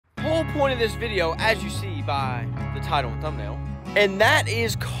point of this video, as you see by the title and thumbnail, and that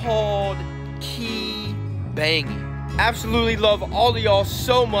is called key banging. Absolutely love all of y'all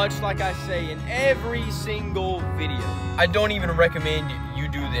so much, like I say in every single video. I don't even recommend you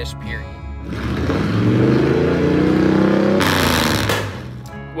do this, period.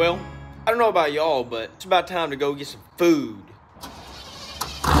 Well, I don't know about y'all, but it's about time to go get some food.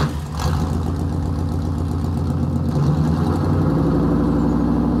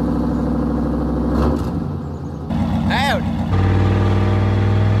 Howdy.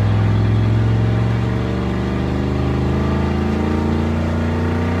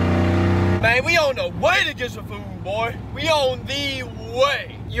 Man, we on the way to get some food, boy. We on the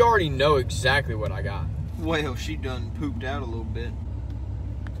way. You already know exactly what I got. Well, she done pooped out a little bit.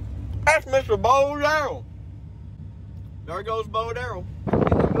 That's Mr. Bo Darrell. There goes Bo Darrell.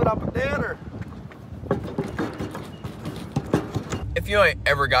 Good up a dinner. If you ain't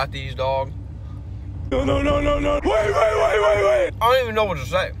ever got these, dog. No. Wait. I don't even know what to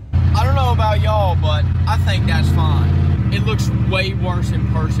say. I don't know about y'all, but I think that's fine. It looks way worse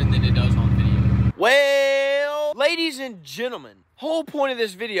in person than it does on video. Well, ladies and gentlemen, whole point of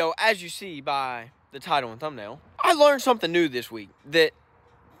this video, as you see by the title and thumbnail, I learned something new this week that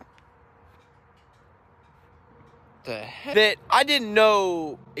I didn't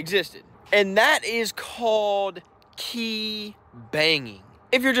know existed. And that is called key banging.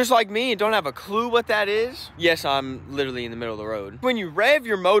 If you're just like me and don't have a clue what that is, yes, I'm literally in the middle of the road. When you rev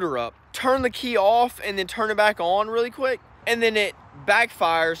your motor up, turn the key off and then turn it back on really quick, and then it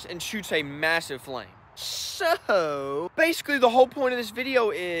backfires and shoots a massive flame. So basically the whole point of this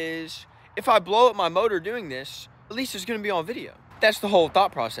video is if I blow up my motor doing this, at least it's gonna be on video. That's the whole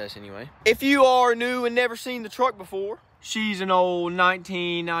thought process anyway. If you are new and never seen the truck before, she's an old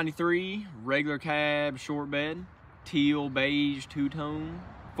 1993 regular cab short bed, teal beige two-tone,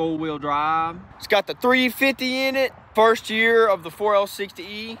 4-wheel drive. It's got the 350 in it, first year of the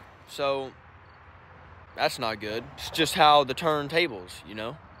 4L60E, so that's not good. It's just how the turntables, you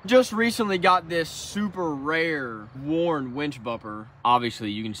know? Just recently got this super rare worn winch bumper. Obviously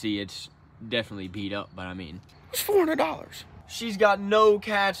you can see it's definitely beat up, but I mean, it's $400. She's got no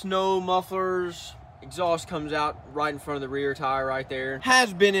cats, no mufflers. Exhaust comes out right in front of the rear tire right there.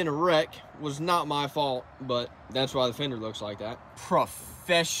 Has been in a wreck. Was not my fault, but that's why the fender looks like that.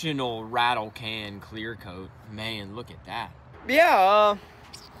 Professional rattle can clear coat. Man, look at that. Yeah,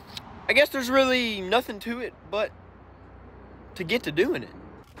 I guess there's really nothing to it but to get to doing it.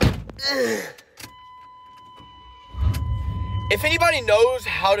 If anybody knows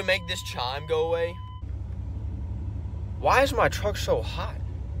how to make this chime go away, why is my truck so hot?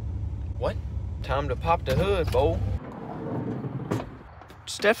 What? Time to pop the hood, Bo.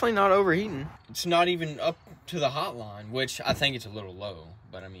 It's definitely not overheating. It's not even up to the hotline, which I think it's a little low,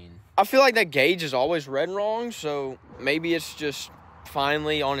 but I mean, I feel like that gauge is always read wrong, so maybe it's just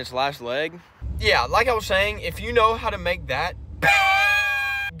finally on its last leg. Yeah, like I was saying, if you know how to make that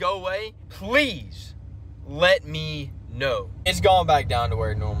go away, please let me know. It's gone back down to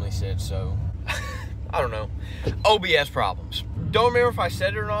where it normally sits, so I don't know. OBS problems. Don't remember if I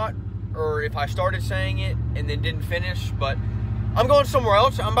said it or not, or if I started saying it and then didn't finish, but I'm going somewhere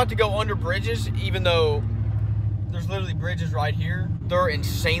else. I'm about to go under bridges, even though there's literally bridges right here. They're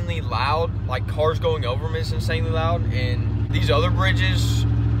insanely loud, like cars going over them is insanely loud, and these other bridges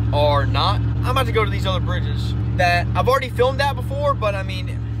are not. I'm about to go to these other bridges that I've already filmed at before, but I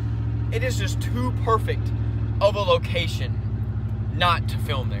mean, it is just too perfect of a location not to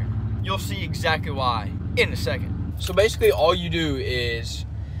film there. You'll see exactly why in a second. So basically all you do is,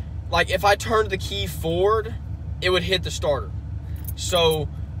 like if I turned the key forward, it would hit the starter. So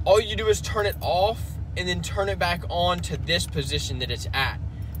all you do is turn it off and then turn it back on to this position that it's at.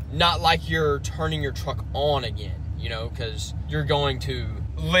 Not like you're turning your truck on again, you know, because you're going to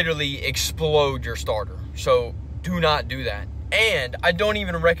literally explode your starter. So do not do that. And I don't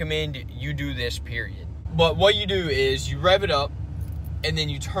even recommend you do this, period. But what you do is you rev it up, and then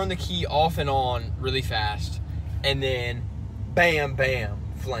you turn the key off and on really fast, and then bam, bam,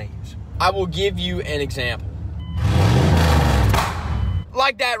 flames. I will give you an example.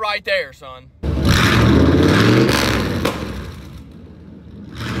 Like that right there, son.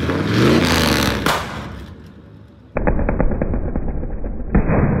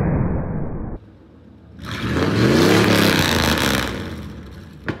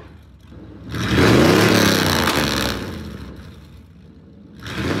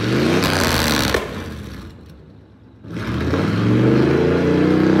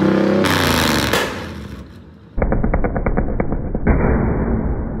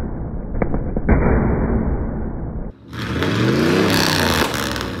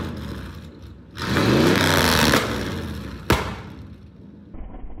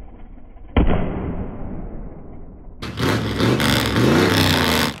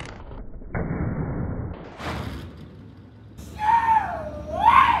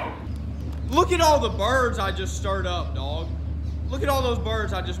 Look at all the birds I just stirred up, dog. Look at all those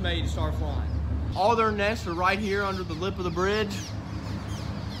birds I just made start flying. All their nests are right here under the lip of the bridge.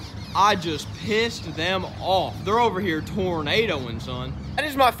 I just pissed them off. They're over here tornadoing, son. That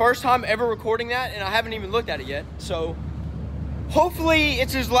is my first time ever recording that, and I haven't even looked at it yet. So hopefully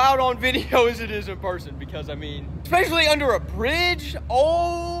it's as loud on video as it is in person, because I mean, especially under a bridge,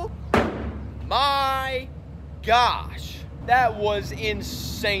 oh my gosh. That was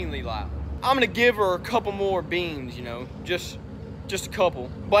insanely loud. I'm gonna give her a couple more beans, you know, just a couple.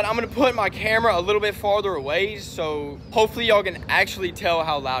 But I'm gonna put my camera a little bit farther away, so hopefully y'all can actually tell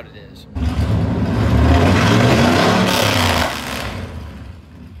how loud it is.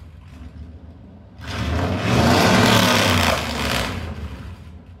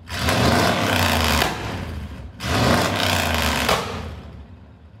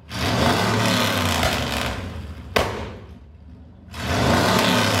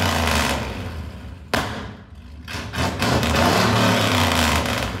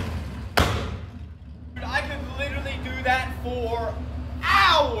 For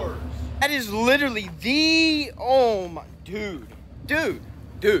hours. That is literally the, oh my, dude.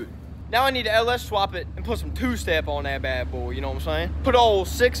 Now I need to LS swap it and put some two-step on that bad boy, you know what I'm saying? Put old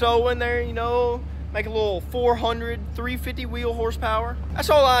 6.0 in there, you know, make a little 400, 350 wheel horsepower.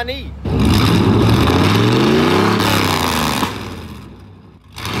 That's all I need.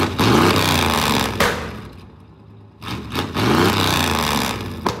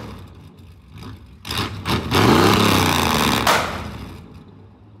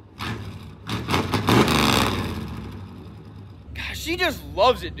 She just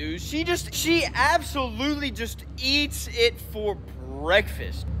loves it, dude. She absolutely just eats it for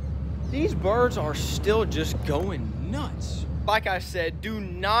breakfast. These birds are still just going nuts. Like I said, do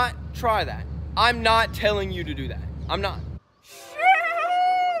not try that. I'm not telling you to do that. I'm not.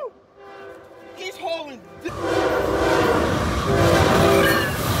 He's hauling.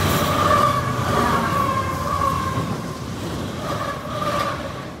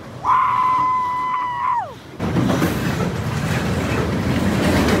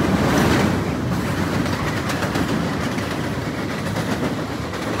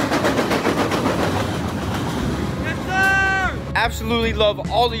 Absolutely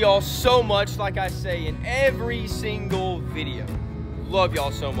love all of y'all so much, like I say in every single video. Love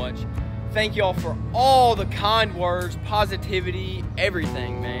y'all so much. Thank y'all for all the kind words, positivity,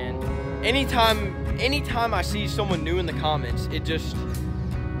 everything, man. Anytime I see someone new in the comments,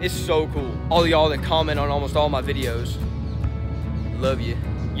 it's so cool. All of y'all that comment on almost all my videos, love you.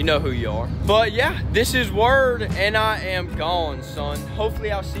 You know who you are. But yeah, this is Word, and I am gone, son.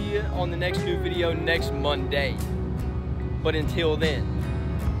 Hopefully I'll see you on the next new video next Monday. But until then,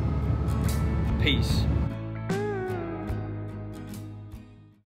 peace.